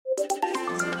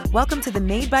Welcome to the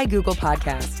Made by Google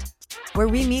podcast, where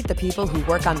we meet the people who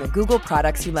work on the Google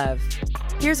products you love.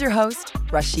 Here's your host,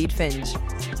 Rashid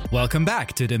Finj. Welcome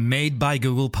back to the Made by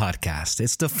Google podcast.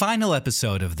 It's the final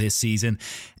episode of this season.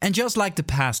 And just like the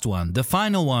past one, the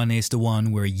final one is the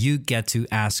one where you get to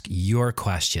ask your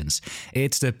questions.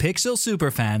 It's the Pixel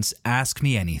Superfans Ask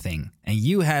Me Anything. And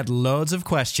you had loads of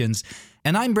questions,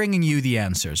 and I'm bringing you the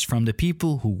answers from the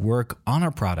people who work on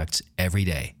our products every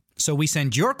day. So we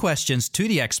sent your questions to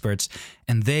the experts,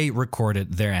 and they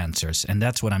recorded their answers. And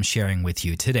that's what I'm sharing with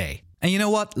you today. And you know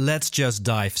what? Let's just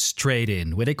dive straight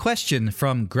in with a question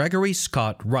from Gregory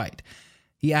Scott Wright.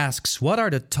 He asks, what are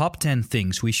the top 10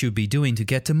 things we should be doing to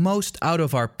get the most out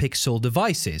of our Pixel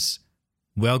devices?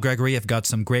 Well, Gregory, I've got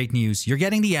some great news. You're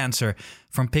getting the answer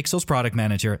from Pixel's product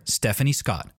manager, Stephanie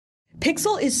Scott.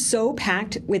 Pixel is so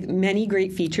packed with many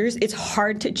great features, it's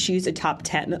hard to choose a top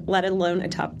 10, let alone a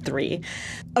top 3.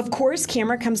 Of course,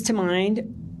 camera comes to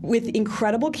mind. With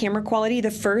incredible camera quality,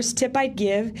 the first tip I'd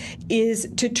give is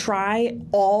to try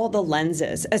all the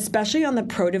lenses, especially on the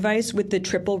Pro device with the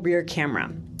triple rear camera.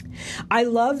 I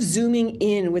love zooming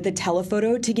in with a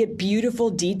telephoto to get beautiful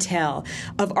detail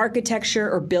of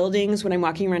architecture or buildings when I'm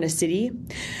walking around a city.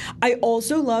 I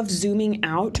also love zooming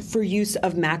out for use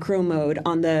of macro mode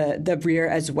on the rear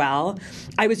as well.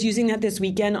 I was using that this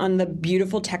weekend on the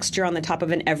beautiful texture on the top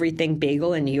of an everything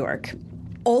bagel in New York.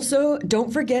 Also,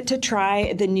 don't forget to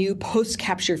try the new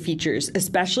post-capture features,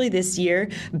 especially this year.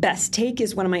 Best Take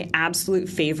is one of my absolute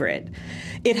favorite.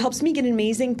 It helps me get an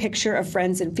amazing picture of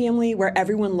friends and family where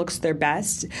everyone looks their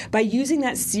best by using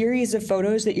that series of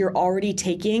photos that you're already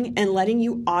taking and letting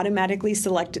you automatically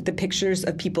select the pictures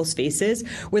of people's faces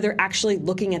where they're actually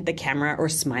looking at the camera or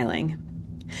smiling.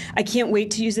 I can't wait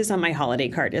to use this on my holiday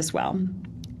card as well.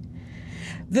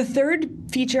 The third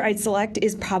feature I'd select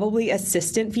is probably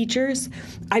assistant features.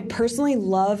 I personally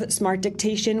love smart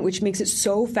dictation, which makes it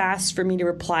so fast for me to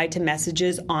reply to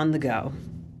messages on the go.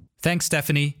 Thanks,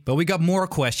 Stephanie. But we got more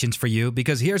questions for you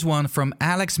because here's one from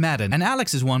Alex Madden. And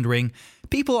Alex is wondering,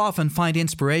 people often find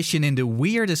inspiration in the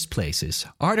weirdest places.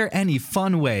 Are there any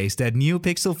fun ways that new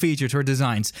Pixel features or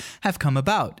designs have come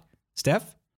about?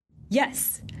 Steph?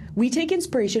 Yes. We take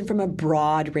inspiration from a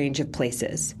broad range of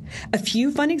places. A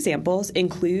few fun examples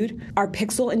include our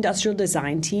Pixel Industrial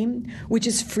Design team, which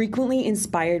is frequently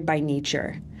inspired by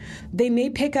nature. They may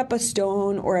pick up a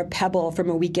stone or a pebble from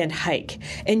a weekend hike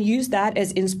and use that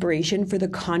as inspiration for the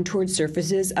contoured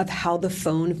surfaces of how the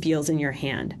phone feels in your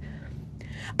hand.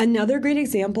 Another great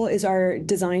example is our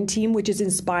design team, which is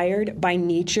inspired by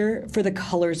nature for the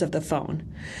colors of the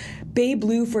phone. Bay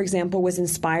Blue, for example, was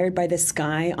inspired by the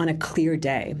sky on a clear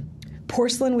day.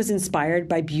 Porcelain was inspired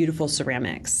by beautiful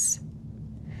ceramics.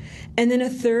 And then a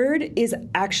third is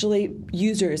actually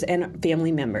users and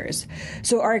family members.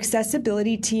 So our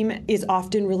accessibility team is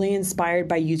often really inspired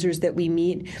by users that we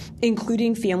meet,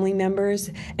 including family members,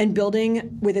 and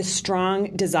building with a strong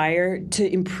desire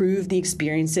to improve the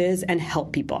experiences and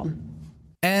help people.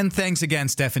 And thanks again,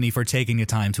 Stephanie, for taking the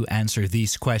time to answer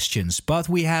these questions. But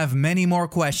we have many more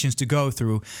questions to go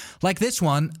through, like this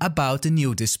one about the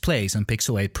new displays on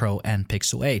Pixel 8 Pro and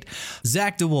Pixel 8.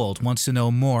 Zach DeWalt wants to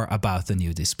know more about the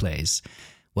new displays.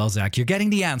 Well, Zach, you're getting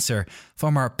the answer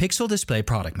from our Pixel Display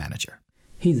product manager.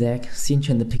 Hey Zach,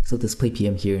 Xianchen the Pixel Display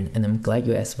PM here, and I'm glad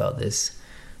you asked about this.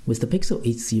 With the Pixel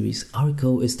 8 series, our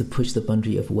goal is to push the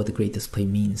boundary of what a great display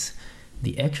means.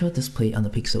 The actual display on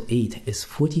the Pixel 8 is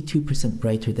 42%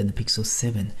 brighter than the Pixel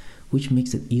 7, which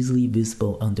makes it easily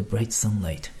visible under bright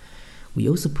sunlight. We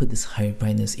also put this higher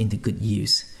brightness into good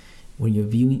use. When you're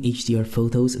viewing HDR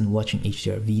photos and watching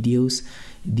HDR videos,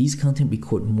 these content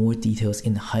record more details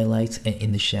in the highlights and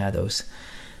in the shadows.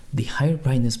 The higher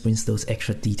brightness brings those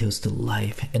extra details to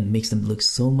life and makes them look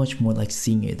so much more like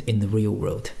seeing it in the real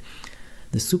world.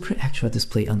 The Super Extra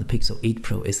display on the Pixel 8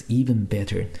 Pro is even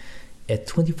better. At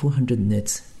 2400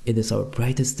 nits, it is our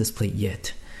brightest display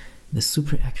yet. The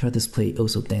Super Extra display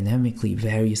also dynamically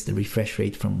varies the refresh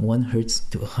rate from 1Hz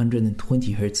to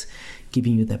 120Hz,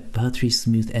 giving you that buttery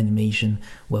smooth animation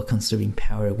while conserving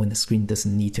power when the screen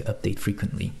doesn't need to update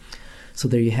frequently. So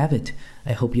there you have it.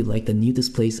 I hope you like the new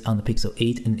displays on the Pixel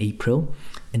 8 and 8 Pro,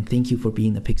 and thank you for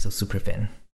being a Pixel Superfan.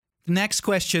 Next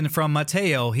question from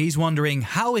Matteo. He's wondering,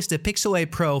 how is the Pixel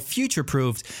 8 Pro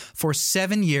future-proofed for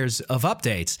 7 years of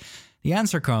updates? The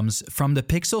answer comes from the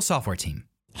Pixel software team.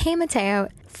 Hey Matteo,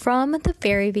 from the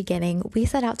very beginning, we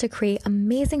set out to create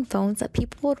amazing phones that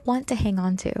people would want to hang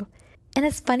on to. And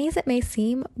as funny as it may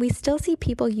seem, we still see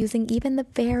people using even the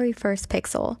very first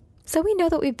Pixel. So we know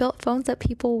that we built phones that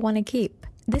people want to keep.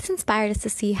 This inspired us to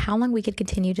see how long we could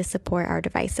continue to support our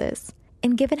devices.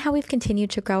 And given how we've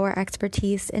continued to grow our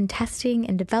expertise in testing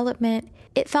and development,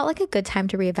 it felt like a good time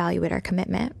to reevaluate our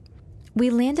commitment. We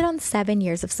landed on 7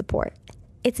 years of support.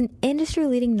 It's an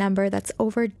industry-leading number that's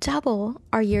over double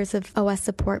our years of OS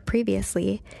support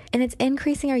previously, and it's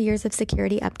increasing our years of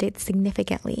security updates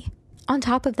significantly. On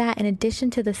top of that, in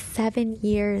addition to the 7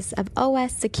 years of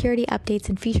OS security updates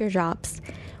and feature drops,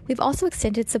 we've also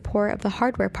extended support of the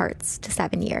hardware parts to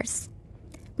 7 years.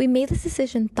 We made this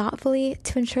decision thoughtfully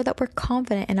to ensure that we're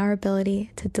confident in our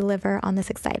ability to deliver on this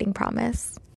exciting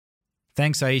promise.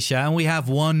 Thanks, Aisha. And we have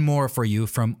one more for you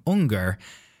from Unger.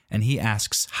 And he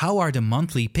asks, how are the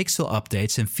monthly Pixel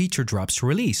updates and feature drops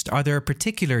released? Are there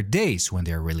particular days when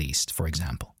they're released, for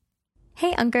example?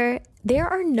 Hey Unger, there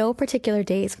are no particular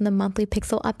days when the monthly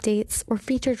Pixel updates or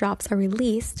feature drops are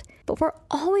released, but we're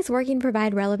always working to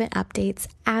provide relevant updates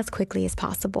as quickly as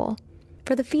possible.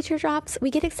 For the feature drops,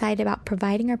 we get excited about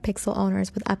providing our Pixel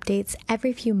owners with updates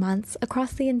every few months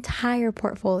across the entire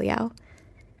portfolio.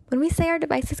 When we say our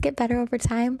devices get better over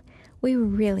time, we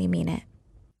really mean it.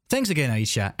 Thanks again,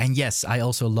 Aisha. And yes, I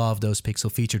also love those Pixel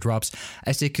feature drops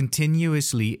as they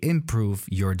continuously improve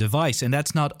your device. And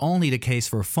that's not only the case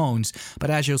for phones, but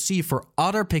as you'll see for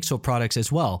other Pixel products as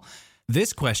well.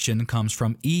 This question comes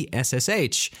from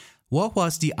ESSH. What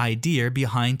was the idea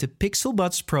behind the Pixel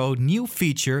Buds Pro new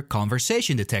feature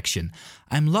conversation detection?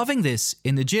 I'm loving this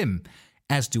in the gym,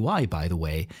 as do I, by the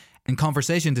way. And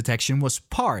conversation detection was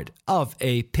part of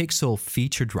a Pixel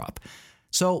feature drop.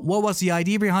 So what was the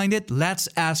idea behind it? Let's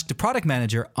ask the product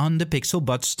manager on the Pixel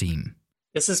Buds team.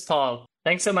 This is Paul.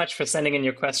 Thanks so much for sending in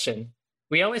your question.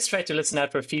 We always try to listen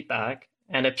out for feedback,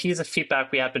 and a piece of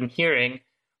feedback we have been hearing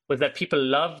was that people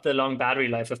love the long battery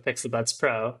life of Pixel Buds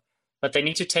Pro, but they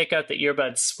need to take out the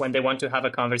earbuds when they want to have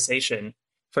a conversation,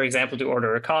 for example, to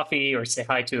order a coffee or say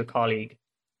hi to a colleague.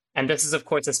 And this is, of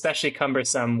course, especially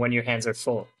cumbersome when your hands are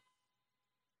full.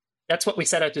 That's what we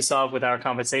set out to solve with our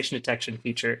conversation detection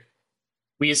feature.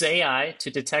 We use AI to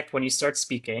detect when you start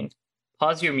speaking,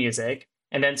 pause your music,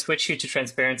 and then switch you to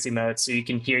transparency mode so you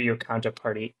can hear your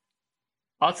counterparty.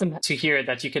 Awesome to hear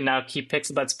that you can now keep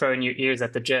Pixel Buds Pro in your ears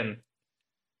at the gym.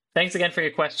 Thanks again for your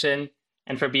question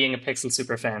and for being a Pixel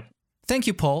superfan. Thank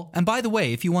you, Paul. And by the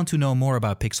way, if you want to know more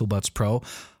about Pixel Buds Pro,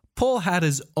 Paul had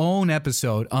his own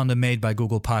episode on the Made by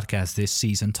Google podcast this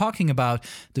season, talking about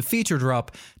the feature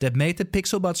drop that made the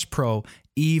Pixel Buds Pro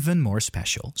even more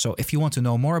special. So if you want to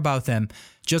know more about them,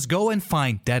 just go and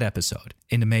find that episode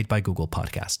in the Made by Google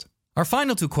podcast. Our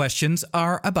final two questions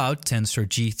are about Tensor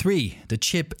G3, the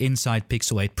chip inside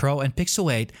Pixel 8 Pro and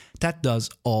Pixel 8 that does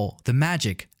all the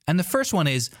magic. And the first one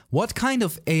is, what kind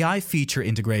of AI feature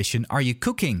integration are you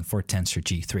cooking for Tensor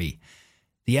G3?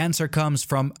 The answer comes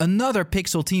from another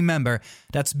Pixel team member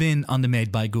that's been on the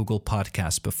Made by Google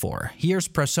podcast before. Here's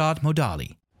Prasad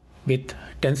Modali. With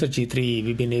Tensor G3,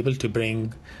 we've been able to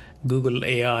bring Google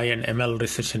AI and ML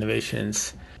research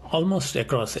innovations almost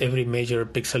across every major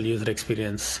Pixel user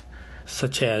experience,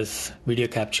 such as video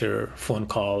capture, phone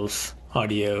calls,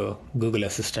 audio, Google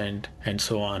Assistant, and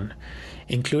so on,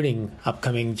 including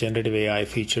upcoming generative AI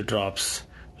feature drops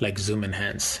like Zoom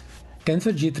Enhance.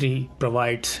 Tensor G3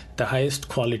 provides the highest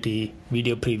quality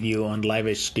video preview on Live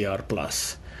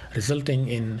HDR+, resulting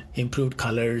in improved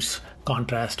colors,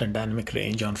 contrast, and dynamic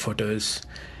range on photos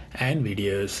and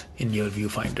videos in your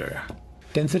viewfinder.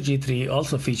 Tensor G3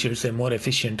 also features a more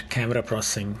efficient camera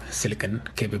processing silicon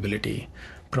capability,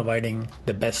 providing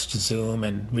the best zoom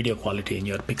and video quality in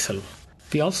your Pixel.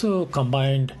 We also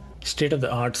combined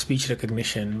state-of-the-art speech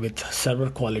recognition with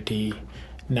server-quality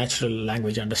natural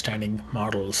language understanding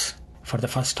models for the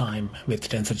first time with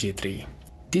Tensor G3.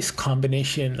 This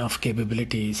combination of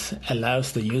capabilities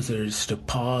allows the users to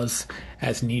pause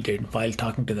as needed while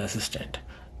talking to the assistant.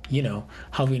 You know,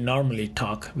 how we normally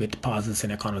talk with pauses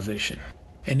in a conversation,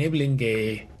 enabling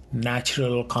a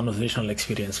natural conversational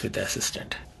experience with the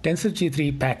assistant. Tensor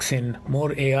G3 packs in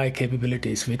more AI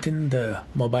capabilities within the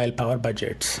mobile power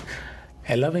budgets,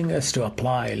 allowing us to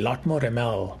apply a lot more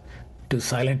ML to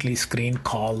silently screen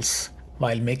calls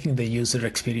while making the user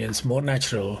experience more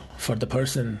natural for the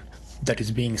person that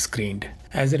is being screened.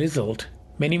 As a result,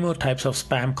 many more types of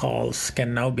spam calls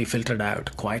can now be filtered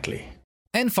out quietly.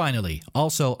 And finally,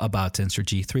 also about Tensor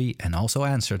G3 and also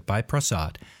answered by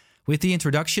Prasad, with the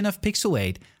introduction of Pixel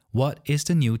 8, what is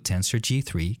the new Tensor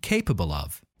G3 capable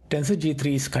of? Tensor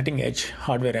G3's cutting-edge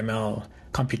hardware ML,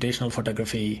 computational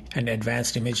photography, and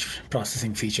advanced image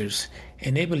processing features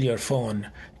enable your phone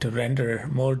to render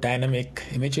more dynamic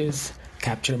images,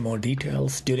 capture more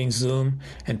details during zoom,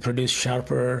 and produce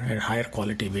sharper and higher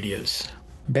quality videos.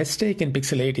 Best Take in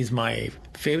Pixel 8 is my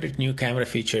favorite new camera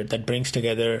feature that brings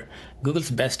together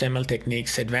Google's best ML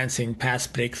techniques, advancing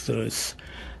past breakthroughs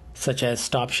such as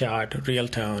stop shot, real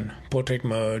tone, portrait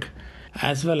mode,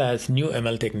 as well as new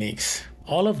ML techniques.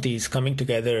 All of these coming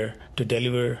together to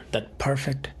deliver that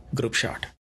perfect group shot.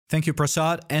 Thank you,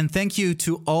 Prasad, and thank you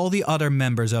to all the other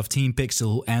members of Team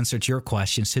Pixel who answered your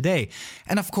questions today.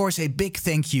 And of course, a big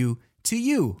thank you to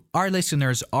you, our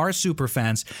listeners, our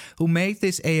superfans, who made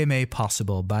this AMA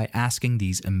possible by asking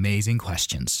these amazing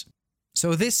questions.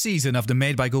 So this season of the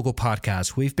Made by Google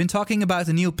podcast, we've been talking about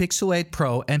the new Pixel 8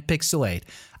 Pro and Pixel 8,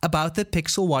 about the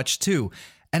Pixel Watch 2,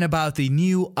 and about the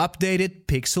new updated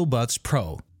Pixel Buds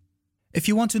Pro. If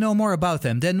you want to know more about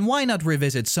them, then why not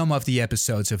revisit some of the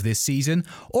episodes of this season,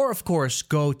 or of course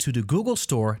go to the Google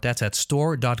Store, that's at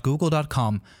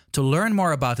store.google.com, to learn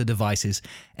more about the devices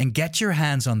and get your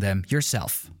hands on them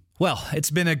yourself. Well,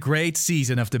 it's been a great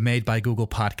season of the Made by Google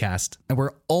podcast, and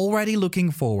we're already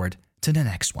looking forward to the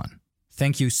next one.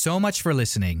 Thank you so much for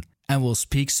listening, and we'll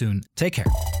speak soon. Take care.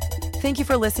 Thank you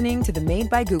for listening to the Made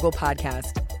by Google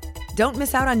podcast. Don't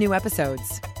miss out on new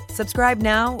episodes. Subscribe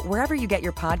now wherever you get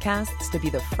your podcasts to be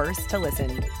the first to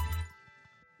listen.